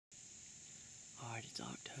It's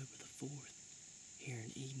October the 4th here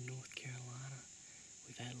in Eden, North Carolina.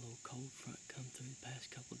 We've had a little cold front come through the past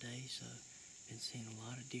couple days, so been seeing a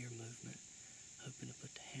lot of deer movement. Hoping to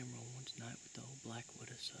put the hammer on one tonight with the old Blackwood,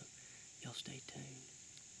 so y'all stay tuned.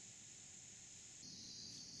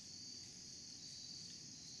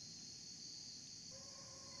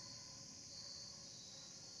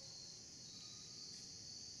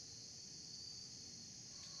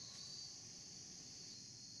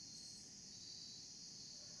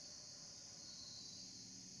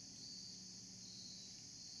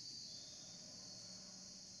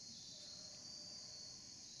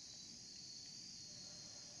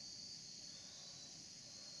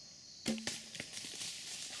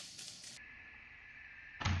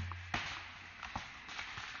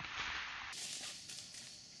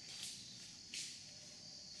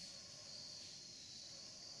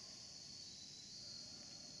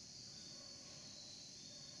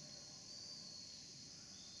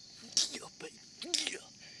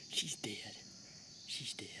 She's dead.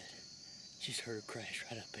 She's dead. Just heard her crash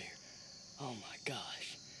right up there. Oh my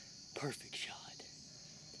gosh. Perfect shot.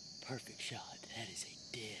 Perfect shot. That is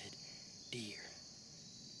a dead deer.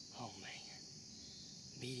 Oh man.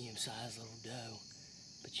 Medium-sized little doe.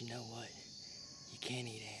 But you know what? You can't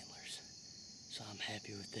eat antlers. So I'm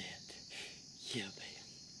happy with that. Yeah, baby.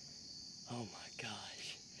 Oh my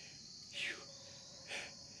gosh. Whew.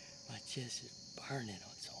 My chest is burning.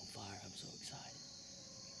 Oh, it's on fire. I'm so excited.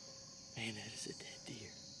 Man, that is a dead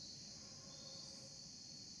deer.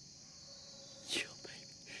 Yeah, baby.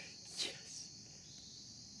 Yes.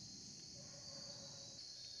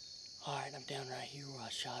 Alright, I'm down right here where I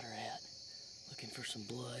shot her at. Looking for some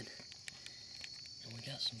blood. And we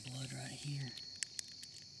got some blood right here.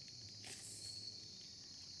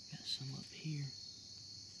 Got some up here.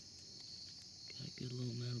 Got a good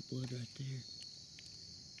little amount of blood right there.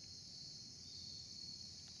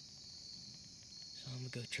 So I'm gonna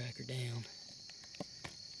go track her down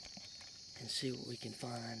and see what we can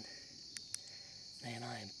find. Man,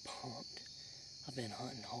 I am pumped. I've been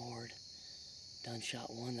hunting hard. Done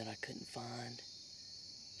shot one that I couldn't find.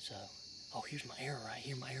 So, oh, here's my arrow right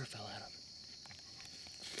here. My arrow fell out of it.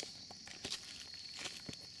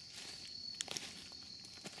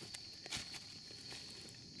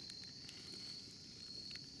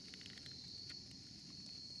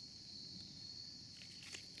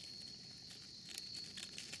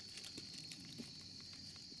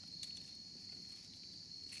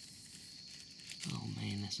 Oh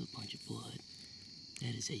man, that's a bunch of blood.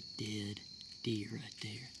 That is a dead deer right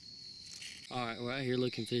there. Alright, we're out here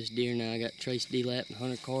looking for this deer now. I got Trace D-Lap and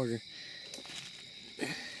Hunter Carter.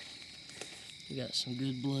 We got some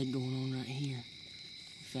good blood going on right here.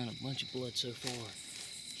 We found a bunch of blood so far.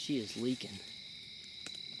 She is leaking.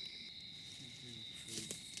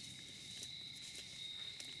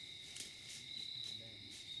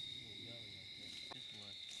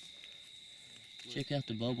 Check out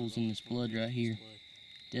the bubbles in this blood right here.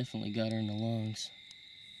 Definitely got her in the lungs.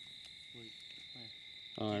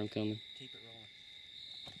 Alright, I'm coming. Keep it rolling.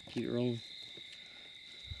 Keep it rolling.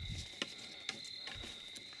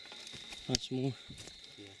 Find some more.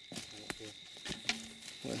 Yeah, right there.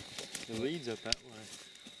 Where? The lead's up that way.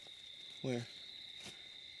 Where?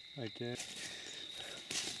 Right there.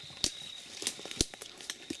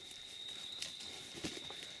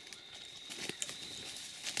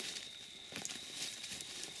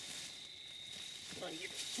 Oh, you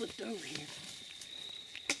flipped over here.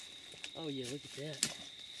 Oh yeah, look at that.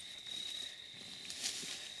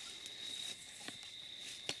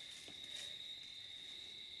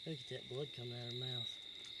 Look at that blood coming out of her mouth.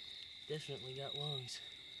 Definitely got lungs.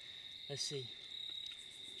 Let's see.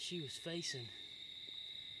 She was facing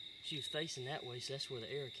that way, so that's where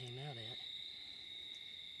the arrow came out at.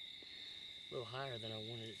 A little higher than I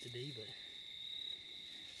wanted it to be, but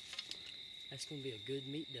that's gonna be a good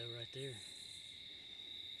meat doe right there.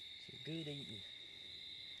 Some good eating.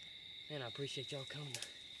 Man, I appreciate y'all coming to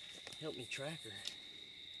help me track her.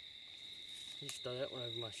 I just throw that one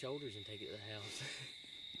over my shoulders and take it to the house.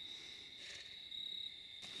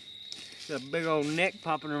 Got a big old neck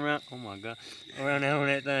popping around. Oh my god. Around there on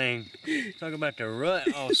that thing. Talk about the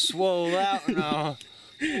rut all swole out and all.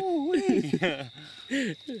 Ooh-wee.